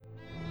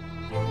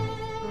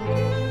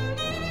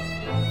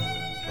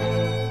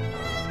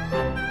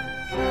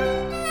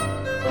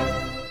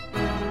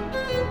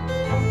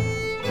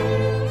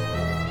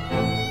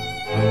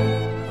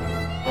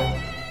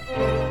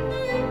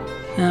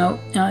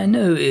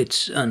Although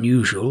it's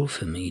unusual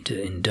for me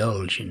to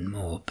indulge in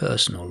more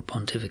personal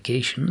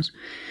pontifications,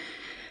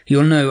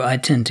 you'll know I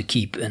tend to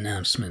keep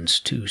announcements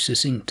to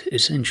succinct,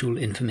 essential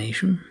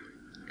information.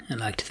 I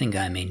like to think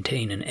I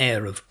maintain an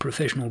air of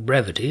professional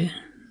brevity,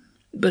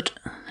 but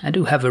I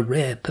do have a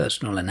rare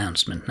personal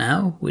announcement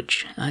now,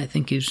 which I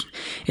think is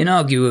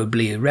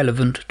inarguably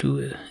relevant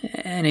to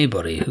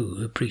anybody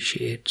who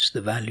appreciates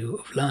the value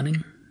of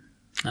learning.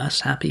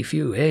 Us happy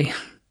few, eh?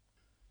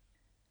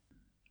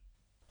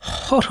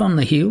 Hot on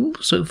the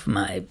heels of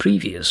my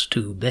previous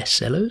 2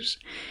 bestsellers,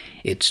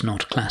 It's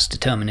Not Class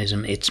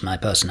Determinism, It's My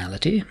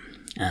Personality,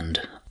 and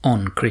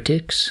On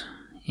Critics,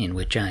 in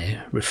which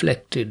I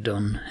reflected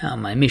on how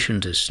my mission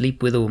to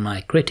sleep with all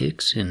my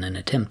critics in an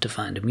attempt to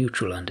find a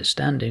mutual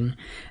understanding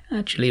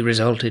actually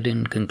resulted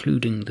in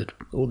concluding that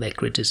all their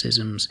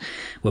criticisms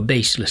were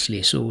baselessly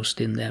sourced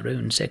in their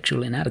own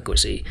sexual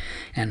inadequacy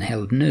and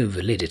held no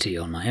validity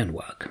on my own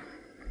work.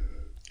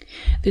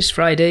 This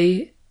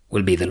Friday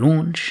will be the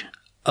launch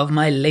of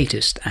my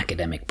latest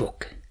academic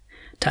book,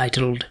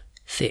 titled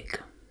Thick.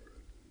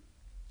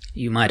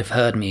 You might have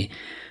heard me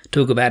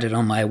talk about it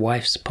on my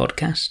wife's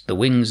podcast, The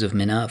Wings of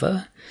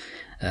Minerva,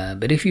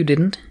 but if you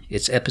didn't,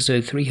 it's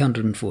episode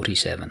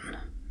 347.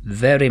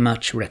 Very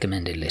much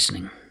recommended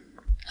listening.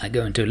 I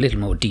go into a little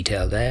more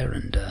detail there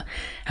and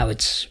how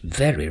it's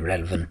very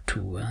relevant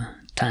to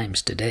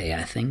times today,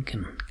 I think,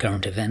 and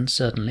current events,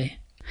 certainly.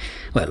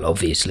 Well,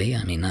 obviously,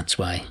 that's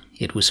why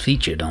it was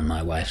featured on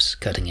my wife's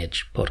Cutting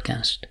Edge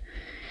podcast.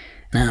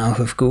 Now,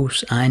 of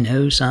course, I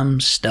know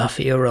some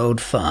stuffier old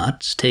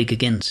farts take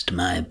against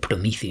my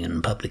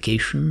Promethean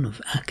publication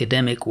of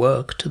academic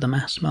work to the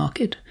mass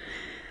market,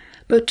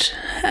 but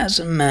as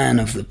a man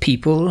of the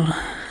people,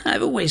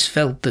 I've always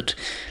felt that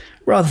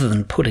rather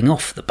than putting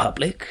off the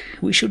public,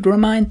 we should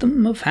remind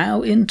them of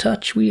how in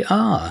touch we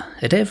are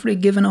at every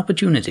given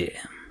opportunity,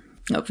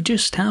 of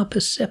just how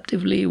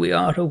perceptively we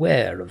are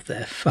aware of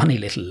their funny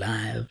little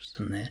lives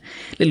and their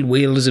little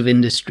wheels of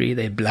industry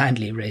they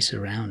blindly race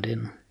around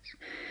in.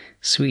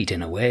 Sweet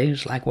in a way,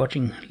 it's like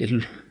watching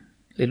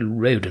little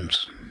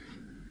rodents.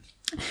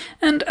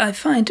 And I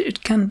find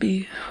it can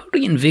be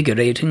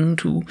reinvigorating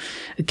to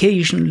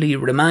occasionally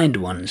remind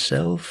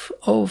oneself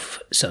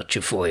of such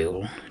a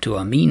foil to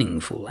our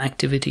meaningful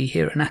activity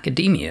here in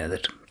academia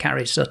that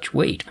carries such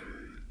weight.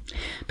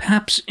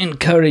 Perhaps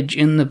encourage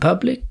in the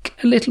public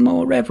a little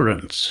more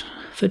reverence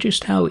for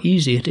just how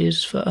easy it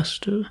is for us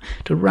to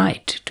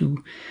write,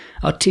 to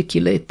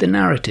articulate the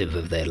narrative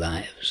of their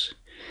lives,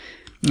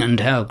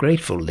 and how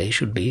grateful they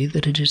should be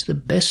that it is the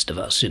best of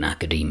us in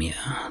academia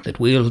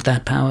that wield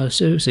that power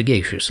so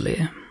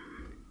sagaciously.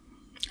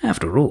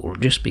 After all,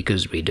 just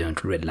because we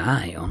don't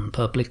rely on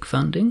public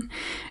funding,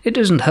 it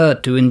doesn't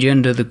hurt to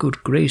engender the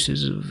good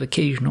graces of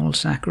occasional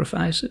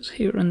sacrifices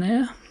here and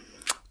there.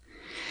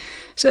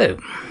 So,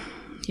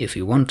 if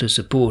you want to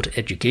support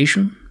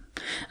education,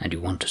 and you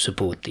want to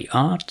support the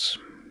arts,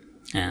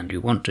 and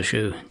you want to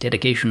show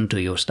dedication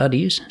to your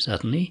studies,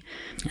 certainly,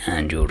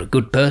 and you're a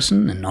good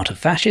person and not a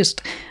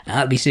fascist,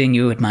 I'll be seeing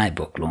you at my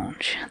book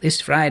launch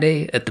this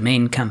Friday at the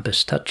main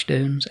campus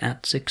touchstones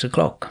at 6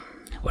 o'clock,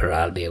 where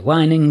I'll be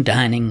wining,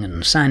 dining,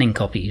 and signing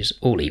copies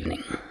all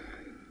evening.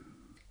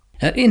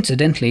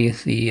 Incidentally,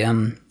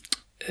 the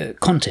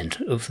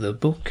content of the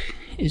book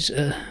is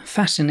a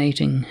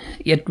fascinating,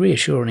 yet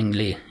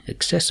reassuringly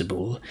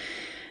accessible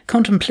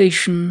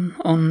contemplation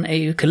on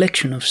a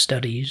collection of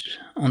studies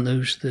on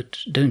those that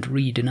don't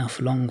read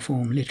enough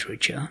long-form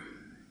literature,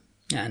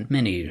 and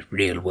many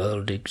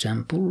real-world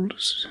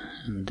examples,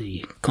 and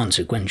the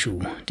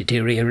consequential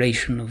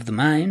deterioration of the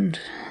mind,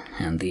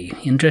 and the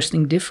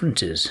interesting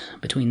differences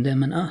between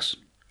them and us,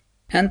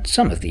 and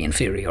some of the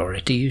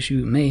inferiorities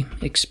you may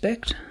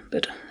expect,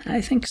 but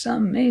I think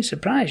some may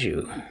surprise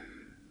you.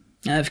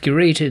 I've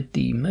curated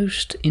the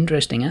most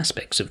interesting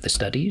aspects of the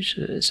studies,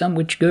 some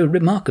which go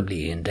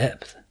remarkably in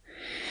depth.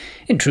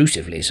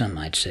 Intrusively, some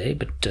might say,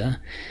 but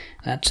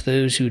that's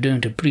those who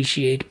don't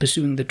appreciate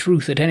pursuing the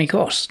truth at any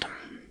cost.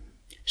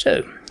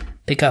 So,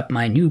 pick up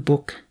my new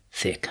book,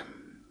 Thick,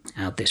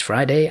 out this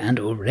Friday and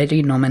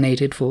already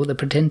nominated for the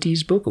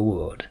Pretentes Book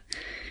Award.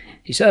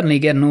 You certainly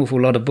get an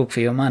awful lot of book for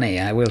your money,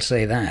 I will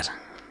say that.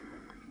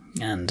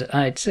 And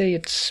I'd say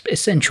it's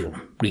essential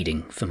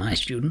reading for my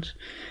students,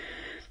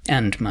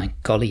 and my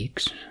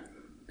colleagues,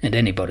 and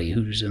anybody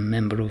who's a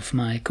member of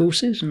my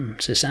courses and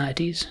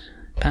societies,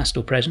 past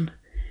or present.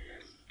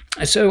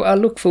 So I'll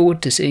look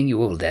forward to seeing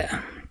you all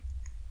there.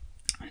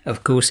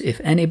 Of course, if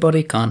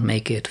anybody can't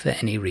make it for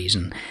any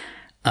reason,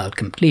 I'll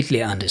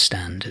completely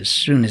understand as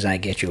soon as I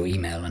get your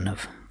email and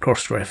have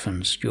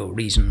cross-referenced your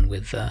reason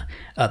with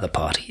other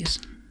parties.